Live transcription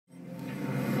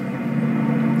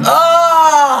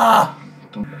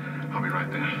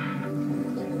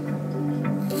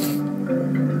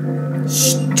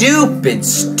stupid,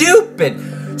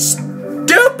 stupid,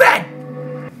 stupid!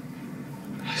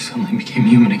 I suddenly became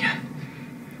human again.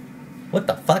 What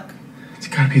the fuck? It's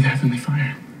gotta be the heavenly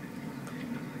fire.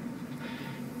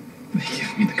 They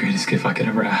give me the greatest gift I could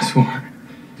ever ask for.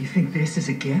 You think this is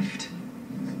a gift?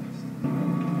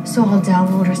 So all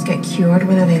downloaders get cured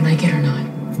whether they like it or not.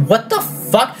 What the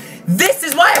fuck? This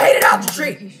is why I hated Alter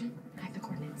Tree!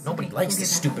 Nobody likes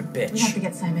this stupid bitch. We have to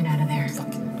get Simon out of there.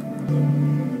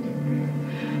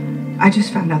 I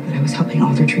just found out that I was helping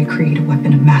Alter Tree create a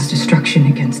weapon of mass destruction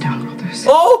against Downworlders.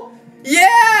 Oh!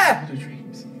 Yeah! Alder Tree.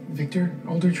 Victor,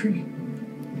 Alder Tree.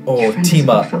 Oh, team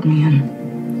up. Filled me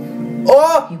in.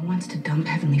 Oh! He wants to dump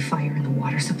heavenly fire in the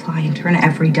water supply and turn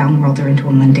every Downworlder into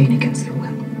a mundane against their will.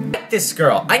 I like this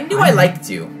girl. I knew I liked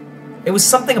you. It was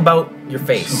something about your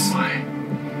face. So am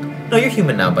I. No, you're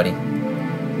human now, buddy.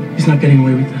 He's not getting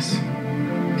away with this.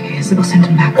 Okay, Isabel, send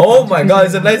him back. Oh my god,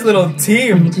 it's a nice little We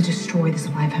team. need to destroy this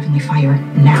alive heavenly fire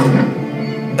now.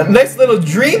 A nice little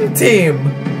dream team.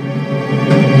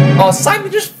 Oh,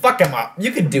 Simon, just fuck him up.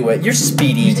 You can do it. You're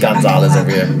Speedy Gonzalez over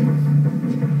here.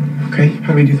 Okay,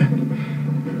 how do we do that?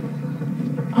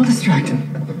 I'll distract him.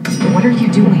 What are you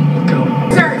doing? Go.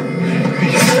 Sir!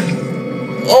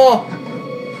 Oh!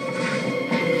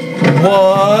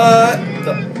 What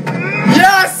the?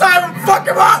 Yes, Simon, fuck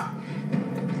him up!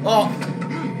 Oh.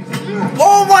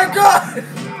 Oh my god!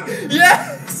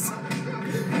 Yes!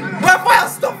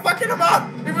 Raphael's still fucking him up!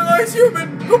 Even though he's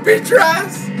human! He'll beat your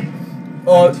ass!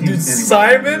 Oh, dude,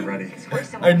 Simon?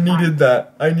 I needed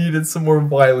that. I needed some more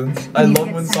violence. I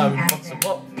love when Simon fucks him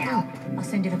up. Now, I'll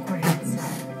send you the coordinates.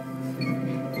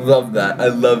 Love that. I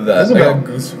love that. Isabel. I got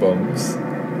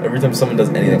goosebumps. Every time someone does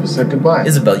anything. Said goodbye.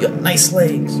 Isabel, you have nice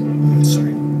legs.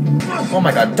 Sorry. Oh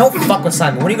my god, don't fuck with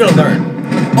Simon. When are you gonna learn?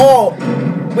 Oh!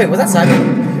 Wait, was that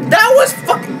Simon? That was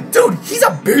fucking... Dude, he's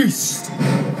a beast!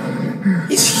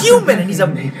 He's human and he's a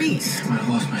beast. I might have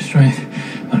lost my strength,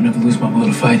 but I'll never lose my will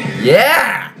to fight.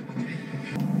 Yeah!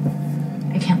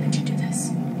 I can't let you do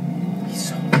this. He's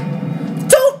so...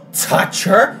 Don't touch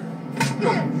her!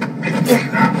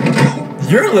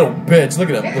 You're a little bitch. Look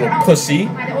at that little pussy.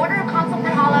 By the order of Consul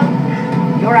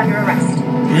Hollow, you're under arrest.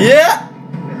 Yeah!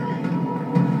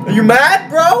 Are you mad,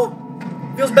 bro?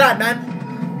 Feels bad, man.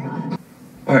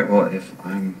 Alright, well, if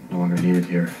I'm no longer needed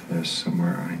here, there's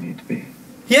somewhere I need to be.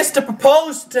 He has to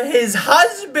propose to his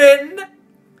husband!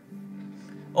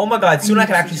 Oh my god, soon I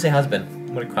can actually say husband.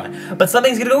 I'm gonna cry. But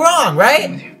something's gonna go wrong,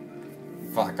 right?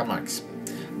 Fuck, I'm not...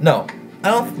 No.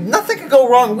 Nothing can go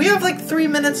wrong. We have like 3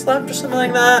 minutes left or something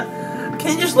like that.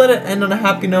 Can you just let it end on a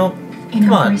happy note? You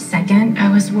know, for a second, I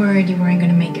was worried you weren't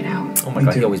gonna make it out. Oh my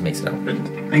god, he always makes it out. But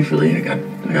thankfully, I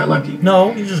got lucky.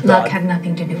 No, you're just Luck God. had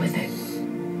nothing to do with it.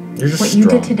 You're just What strong. you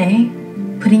did today,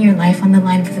 putting your life on the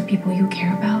line for the people you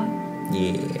care about,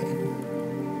 Yeah.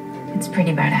 it's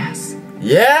pretty badass.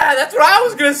 Yeah, that's what I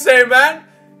was gonna say, man.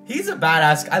 He's a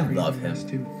badass. I love him.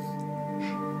 Too.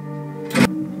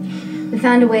 We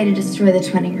found a way to destroy the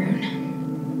twinning rune.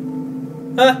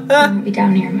 We won't be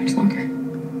down here much longer.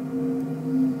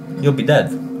 You'll be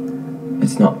dead.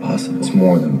 It's not possible. It's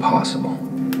more than possible.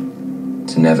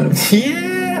 It's inevitable.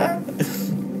 Yeah.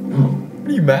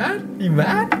 Are you mad? Are you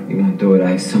mad? You won't do it.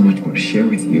 I have so much more to share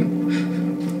with you.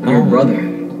 I'm your brother.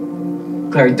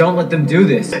 Clary, don't let them do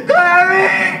this.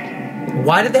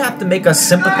 Why did they have to make us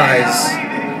sympathize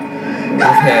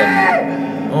with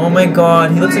him? Oh my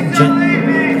god, he looks like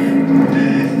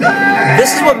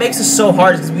This is what makes us so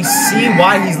hard, because we see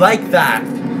why he's like that.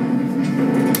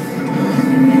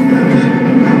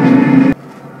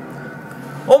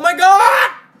 Oh my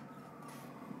god!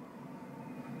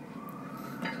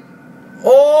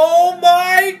 Oh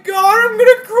my god, I'm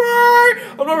gonna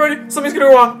cry! I'm not ready. Something's gonna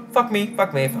go wrong. Fuck me,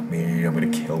 fuck me, fuck me. I'm gonna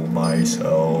kill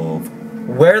myself.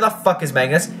 Where the fuck is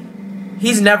Magnus?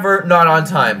 He's never not on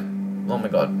time. Oh my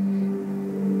god.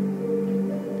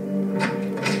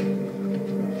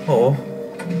 Oh.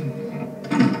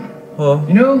 Oh.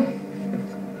 You know,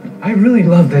 I really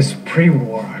love this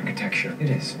pre-war architecture. It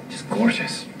is just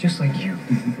gorgeous, just like you.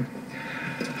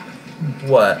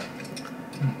 What?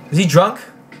 Is he drunk?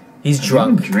 He's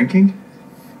drunk. Drinking?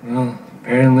 Well,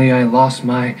 apparently I lost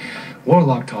my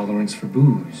warlock tolerance for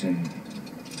booze, and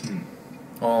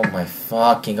Oh my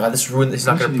fucking god, this ruined. He's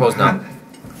not gonna propose now.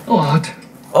 a lot.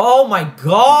 Oh my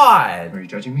god! Are you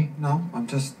judging me? No, I'm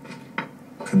just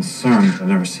concerned. I've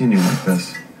never seen you like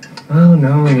this. Oh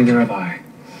no, neither have I.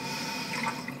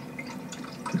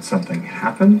 Did something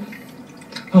happen?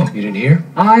 Oh, you didn't hear?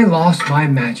 I lost my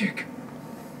magic.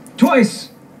 Twice!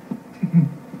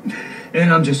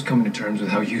 And I'm just coming to terms with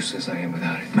how useless I am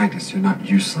without it. Magnus, you're not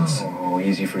useless. Oh,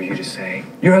 easy for you to say.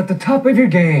 You're at the top of your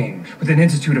game, with an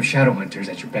institute of Shadowhunters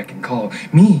at your beck and call.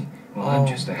 Me, well, I'm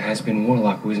just a has-been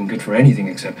warlock who isn't good for anything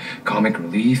except comic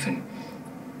relief and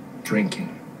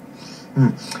drinking.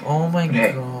 Oh my But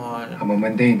hey, god. I'm a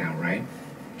mundane now, right?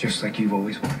 Just like you've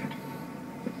always wanted.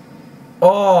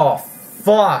 Oh,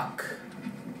 fuck.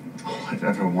 All I've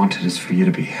ever wanted is for you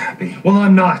to be happy. Well,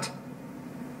 I'm not.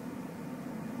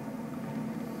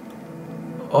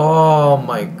 Oh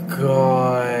my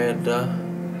god.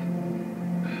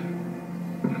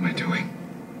 What am I doing?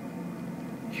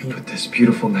 You put this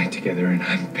beautiful night together and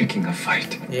I'm picking a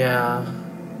fight. Yeah.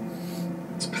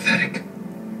 It's pathetic.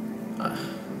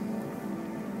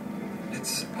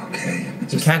 It's okay.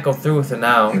 You can't go through with it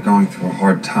now. You're going through a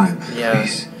hard time. Yeah.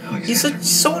 Please, He's Alexander,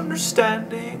 so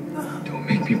understanding. don't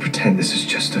make me pretend this is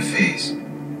just a phase.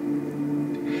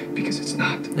 Because it's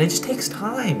not. It just takes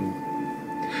time.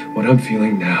 What I'm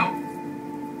feeling now,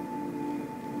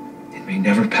 it may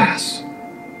never pass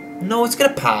No, it's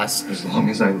gonna pass. as long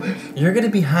as I live. You're gonna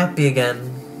be happy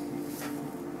again.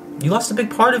 You lost a big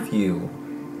part of you.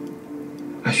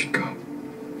 I should go.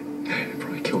 I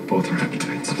probably killed both our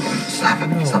appetites.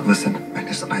 Stop, listen.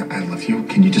 Magnus, I love you.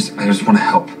 Can you just, I just want to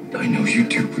help. I know you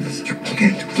do, but You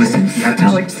can't. Listen, you have to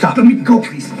Alex, stop. let me go,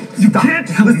 please. You can't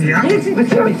help me out. Listen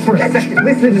to me for a second.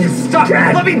 Listen and stop.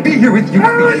 Let me be here with you.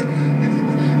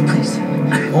 Please.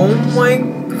 Oh my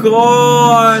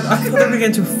god! I thought they were getting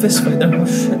into a fist fight there. Oh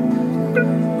shit.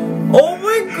 Oh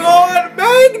my god,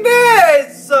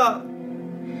 Magnus!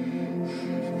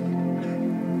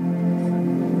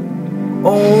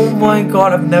 Oh my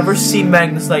god, I've never seen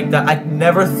Magnus like that. I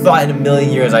never thought in a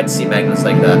million years I'd see Magnus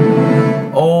like that.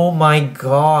 Oh my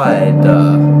god.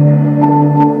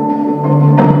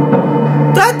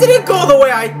 That didn't go the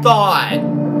way I thought!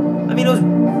 I mean, it was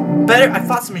better. I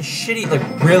thought something shitty, like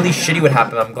really shitty would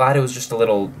happen. I'm glad it was just a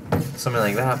little something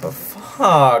like that, but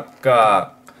fuck. I'm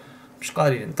just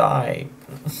glad he didn't die.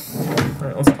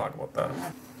 Alright, let's talk about that.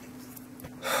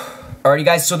 Alrighty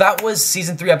guys, so that was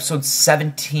season 3 episode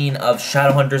 17 of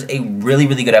Shadowhunters, a really,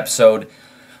 really good episode.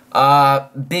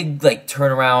 Big like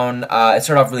turnaround. It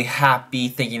started off really happy,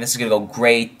 thinking this is gonna go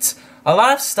great. A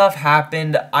lot of stuff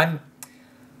happened. I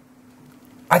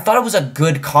thought it was a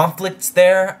good conflict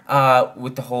there,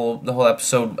 with the whole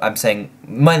episode. I'm saying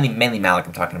mainly Malik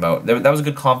I'm talking about. That was a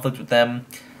good conflict with them.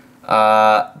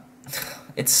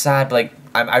 It's sad, but like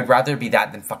I'd rather be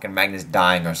that than fucking Magnus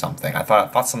dying or something. I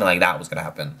thought something like that was gonna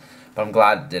happen, but I'm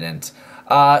glad it didn't.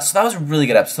 So that was a really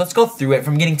good episode. Let's go through it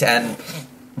from beginning to end.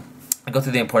 I'll go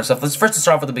through the important stuff. Let's first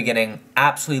start off with the beginning.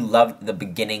 Absolutely loved the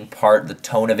beginning part, the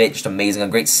tone of it, just amazing. A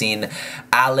great scene.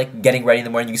 Alec getting ready in the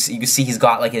morning. You can see he's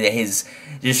got like he's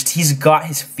got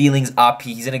his feelings up.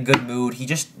 He's in a good mood. He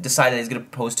just decided he's gonna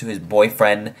propose to his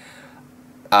boyfriend.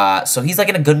 So he's like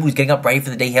in a good mood. He's getting up ready for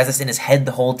the day. He has this in his head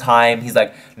the whole time. He's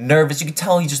like nervous. You can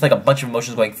tell he's just like a bunch of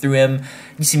emotions going through him.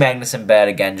 You see Magnus in bed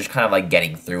again, just kind of like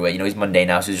getting through it. You know, he's mundane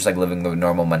now, so he's just like living the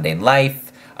normal mundane life.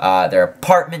 They're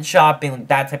apartment shopping, like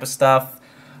that type of stuff.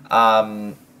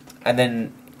 And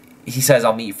then he says,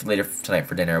 I'll meet you later tonight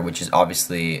for dinner, which is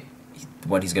obviously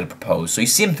when he's going to propose. So you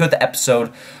see him throughout the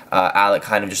episode, Alec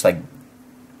kind of just like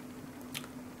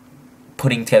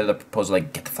putting together the proposal,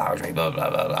 like get the flowers ready, blah,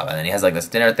 blah, blah, blah. And then he has like this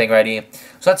dinner thing ready.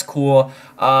 So that's cool.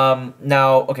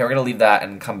 Now, okay, we're going to leave that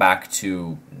and come back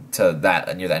to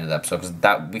that near the end of the episode, because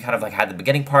that we kind of like had the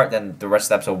beginning part, then the rest of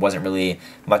the episode wasn't really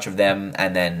much of them,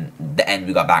 and then the end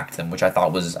we got back to them, which I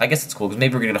thought was, I guess it's cool, because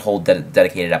maybe we're going to hold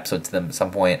dedicated episode to them at some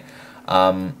point.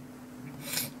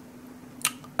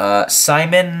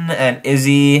 Simon and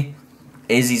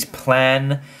Izzy's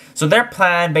plan. So their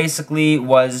plan basically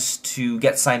was to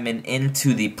get Simon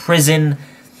into the prison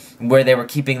where they were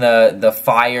keeping the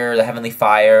fire, the heavenly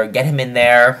fire, get him in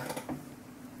there,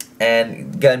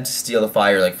 and get him to steal the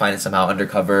fire, like find it somehow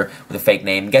undercover with a fake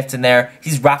name. Gets in there.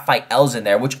 He's Raphael's in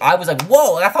there, which I was like,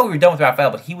 whoa! I thought we were done with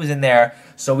Raphael, but he was in there.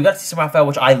 So we got to see some Raphael,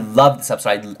 which I loved this episode.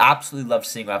 I absolutely loved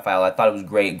seeing Raphael. I thought it was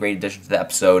great addition to the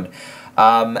episode.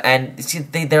 And see,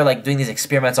 they're like doing these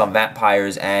experiments on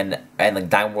vampires and like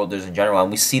Downworlders in general,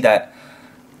 and we see that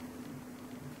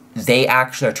they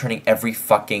actually are turning every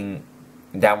fucking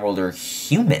Downworlder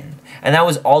human. And that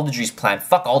was Aldridge's plan.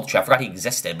 Fuck Aldridge, I forgot he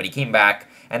existed, but he came back.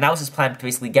 And that was his plan, to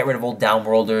basically get rid of old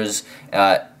Downworlders,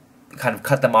 kind of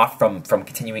cut them off from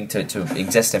continuing to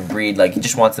exist and breed. Like, he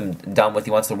just wants them done with.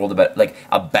 He wants the world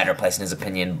a better place in his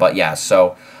opinion. But yeah,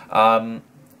 so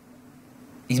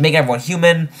he's making everyone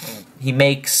human. He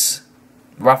makes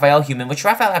Raphael human, which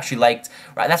Raphael actually liked.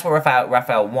 Right, that's what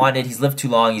Raphael wanted. He's lived too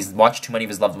long. He's watched too many of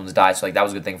his loved ones die. So like that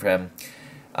was a good thing for him.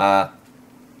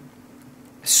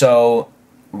 So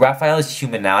Raphael is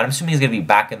human now, and I'm assuming he's gonna be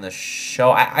back in the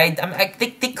show. I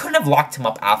think they couldn't have locked him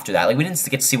up after that. Like, we didn't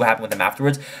get to see what happened with him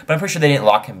afterwards, but I'm pretty sure they didn't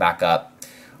lock him back up.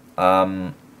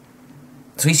 So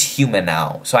he's human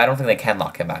now. So I don't think they can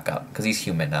lock him back up because he's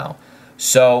human now.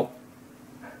 So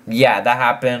yeah, that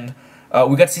happened.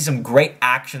 We got to see some great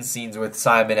action scenes with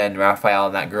Simon and Raphael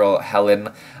and that girl Helen,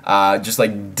 just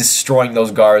like destroying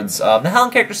those guards. The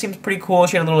Helen character seems pretty cool.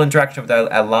 She had a little interaction with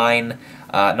a line.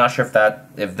 Not sure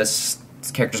if this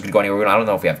character's gonna go anywhere. I don't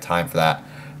know if we have time for that,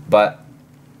 but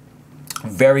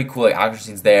very cool like, action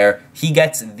scenes there. He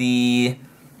gets the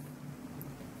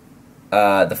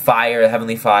fire, the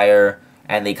heavenly fire,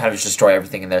 and they kind of just destroy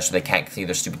everything in there, so they can't continue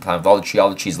their stupid plan with all the tree. All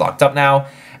the tree's locked up now,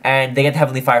 and they get the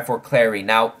heavenly fire for Clary.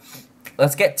 Now,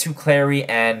 let's get to Clary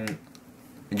and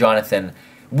Jonathan.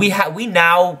 We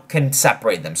now can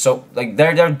separate them. So like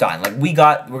they're done. Like we're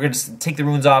gonna just take the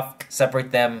runes off,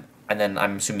 separate them, and then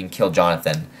I'm assuming kill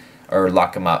Jonathan or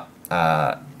lock him up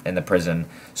in the prison.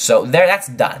 So that's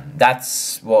done.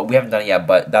 Well, we haven't done it yet,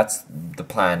 but that's the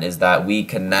plan, is that we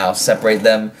can now separate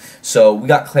them. So we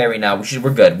got Clary now.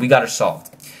 We're good. We got her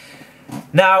solved.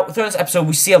 Now, through this episode,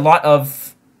 we see a lot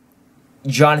of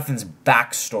Jonathan's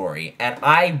backstory, and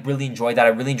I really enjoyed that. I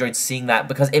really enjoyed seeing that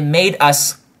because it made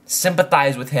us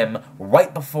sympathize with him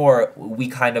right before we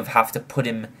kind of have to put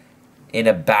him in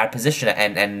a bad position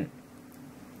and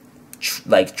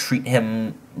treat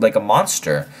him like a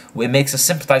monster. It makes us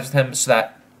sympathize with him so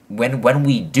that when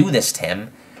we do this to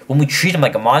him, when we treat him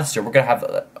like a monster, we're gonna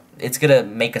have it's gonna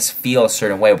make us feel a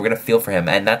certain way. We're gonna feel for him,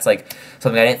 and that's like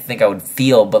something I didn't think I would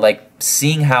feel. But like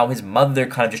seeing how his mother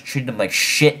kind of just treated him like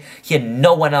shit. He had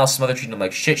no one else. His mother treated him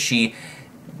like shit. She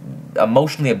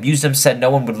emotionally abused him. Said no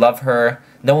one would love her.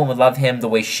 No one would love him the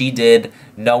way she did.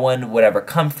 No one would ever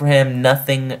come for him.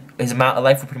 Nothing. His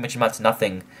life would pretty much amount to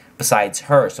nothing besides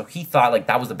her. So he thought like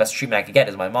that was the best treatment I could get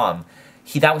as my mom.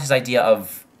 That was his idea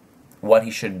of what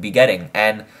he should be getting.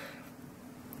 And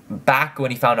back when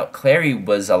he found out Clary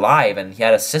was alive and he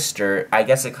had a sister, I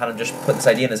guess it kind of just put this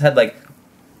idea in his head like,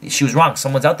 she was wrong.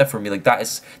 Someone's out there for me. Like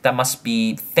that must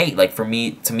be fate. Like for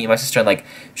me to meet my sister and like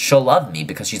she'll love me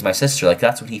because she's my sister. Like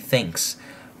that's what he thinks.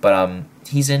 But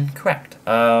he's incorrect.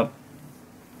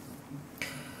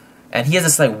 And he has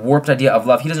this like warped idea of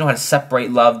love. He doesn't know how to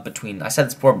separate love between, I said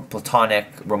it's more platonic,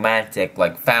 romantic,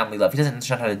 like family love. He doesn't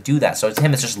understand how to do that. So to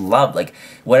him, it's just love. Like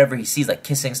whatever he sees, like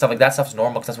kissing, stuff like that stuff's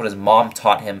normal because that's what his mom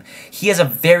taught him. He has a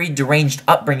very deranged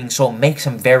upbringing, so it makes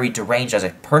him very deranged as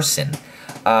a person.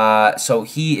 So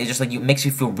he is just like, it makes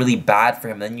you feel really bad for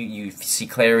him. And then you see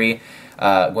Clary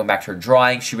going back to her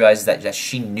drawing. She realizes that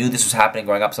she knew this was happening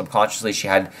growing up subconsciously. She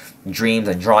had dreams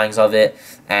and drawings of it.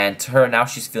 And to her, now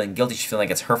she's feeling guilty. She's feeling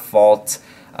like it's her fault.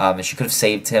 And she could have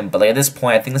saved him. But like at this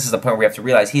point, I think this is the point where we have to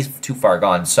realize he's too far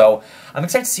gone. So I'm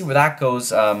excited to see where that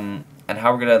goes. And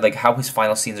how we're going to, like, how his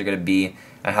final scenes are going to be.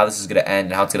 And how this is going to end.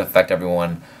 And how it's going to affect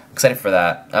everyone. I'm excited for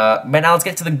that. But now let's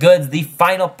get to the goods. The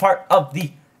final part of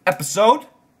the episode.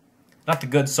 Not the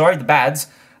goods, sorry, the bads.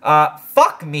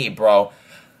 Fuck me, bro.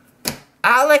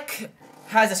 Alec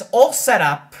has this all set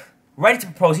up, ready to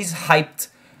propose. He's hyped.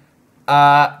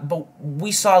 But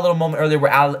we saw a little moment earlier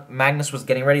where Magnus was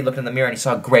getting ready, looking in the mirror, and he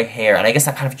saw gray hair. And I guess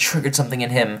that kind of triggered something in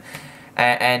him.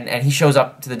 And he shows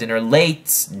up to the dinner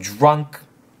late, drunk,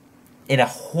 in a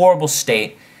horrible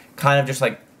state, kind of just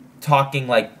like talking,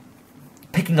 like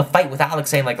picking a fight with Alex,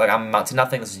 saying like I'm amount to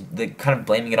nothing. This is kind of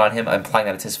blaming it on him, implying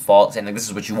that it's his fault, saying like this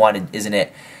is what you wanted, isn't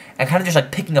it? And kind of just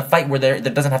like picking a fight where there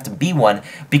doesn't have to be one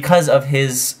because of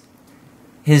his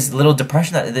little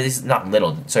depression that is not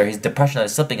little, sorry, his depression that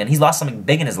is slipping, and he's lost something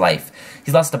big in his life.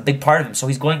 He's lost a big part of him, so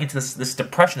he's going into this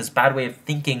depression, this bad way of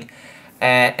thinking,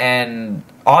 and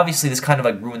obviously this kind of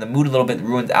like ruined the mood a little bit,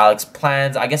 ruined Alec's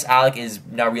plans. I guess Alec is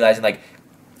now realizing like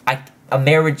a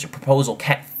marriage proposal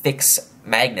can't fix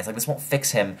Magnus. Like this won't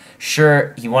fix him.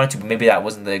 Sure, he wanted to, but maybe that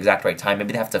wasn't the exact right time.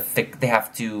 Maybe they have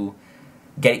to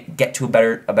get to a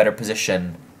better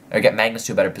position, or get Magnus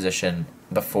to a better position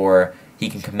before he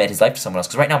can commit his life to someone else.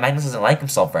 Because right now Magnus doesn't like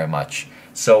himself very much.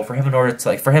 So for him, in order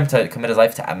to for him to commit his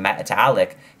life to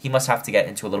Alec, he must have to get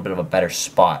into a little bit of a better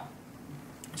spot.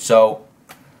 So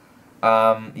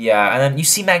yeah, and then you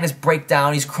see Magnus break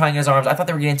down. He's crying in his arms. I thought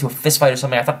they were getting into a fist fight or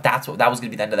something. I thought that was going to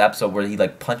be the end of the episode, where he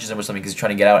like punches him or something because he's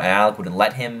trying to get out, and Alec wouldn't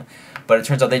let him. But it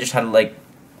turns out they just had like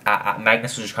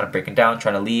Magnus was just kind of breaking down,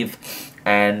 trying to leave,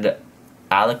 and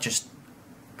Alec just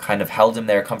kind of held him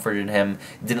there, comforted him,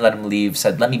 didn't let him leave,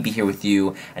 said, "Let me be here with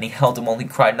you," and he held him while he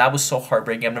cried, and that was so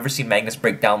heartbreaking. I've never seen Magnus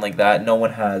break down like that. No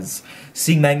one has.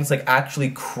 Seeing Magnus like actually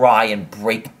cry and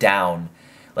break down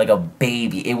like a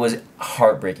baby, it was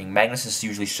heartbreaking. Magnus is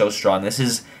usually so strong. This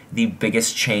is the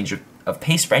biggest change of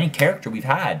pace for any character we've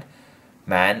had.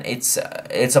 Man, it's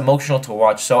emotional to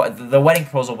watch. So the wedding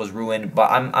proposal was ruined,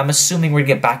 but I'm assuming we're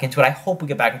gonna get back into it. I hope we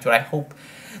get back into it. I hope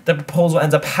the proposal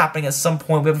ends up happening at some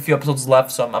point. We have a few episodes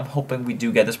left, so I'm hoping we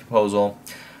do get this proposal.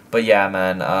 But yeah,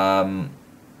 man.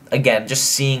 Again, just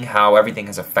seeing how everything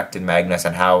has affected Magnus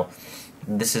and how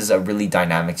this is a really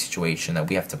dynamic situation that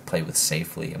we have to play with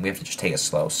safely, and we have to just take it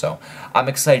slow. So I'm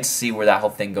excited to see where that whole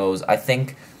thing goes. I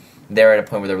think they're at a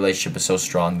point where the relationship is so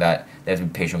strong that they have to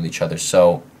be patient with each other.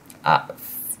 So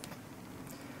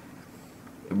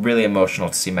really emotional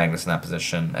to see Magnus in that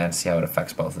position and see how it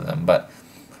affects both of them. But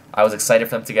I was excited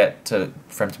for them to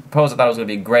propose. I thought it was going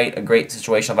to be a great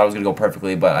situation. I thought it was going to go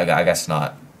perfectly, but I guess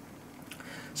not.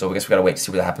 So I guess we got to wait to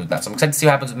see what happens with that. So I'm excited to see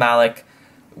what happens with Malik,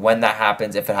 when that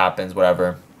happens, if it happens,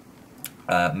 whatever.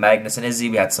 Magnus and Izzy,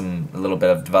 we had a little bit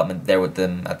of development there with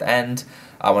them at the end.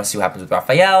 I want to see what happens with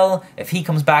Raphael, if he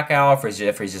comes back out, or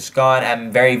if he's just gone. I'm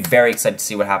very, very excited to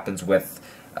see what happens with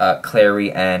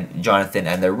Clary and Jonathan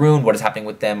and their rune. What is happening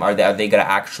with them? Are they going to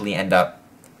actually end up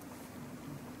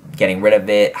getting rid of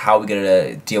it? How are we going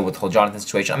to deal with the whole Jonathan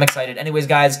situation? I'm excited. Anyways,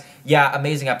 guys, yeah,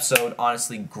 amazing episode.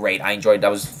 Honestly, great. I enjoyed it. I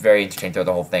was very entertained throughout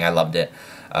the whole thing. I loved it.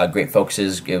 Great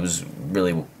focuses. It was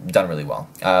really done really well.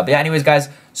 But yeah, anyways, guys,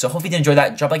 so hope you did enjoy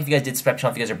that. Drop a like if you guys did. Subscribe to the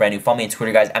channel if you guys are brand new. Follow me on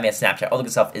Twitter, guys. I'm at Snapchat. All the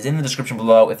good stuff is in the description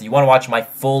below. If you want to watch my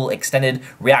full extended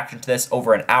reaction to this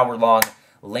over an hour long,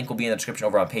 link will be in the description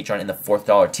over on Patreon in the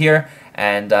 $4 tier.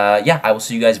 And yeah, I will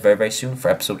see you guys very, very soon for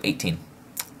episode 18.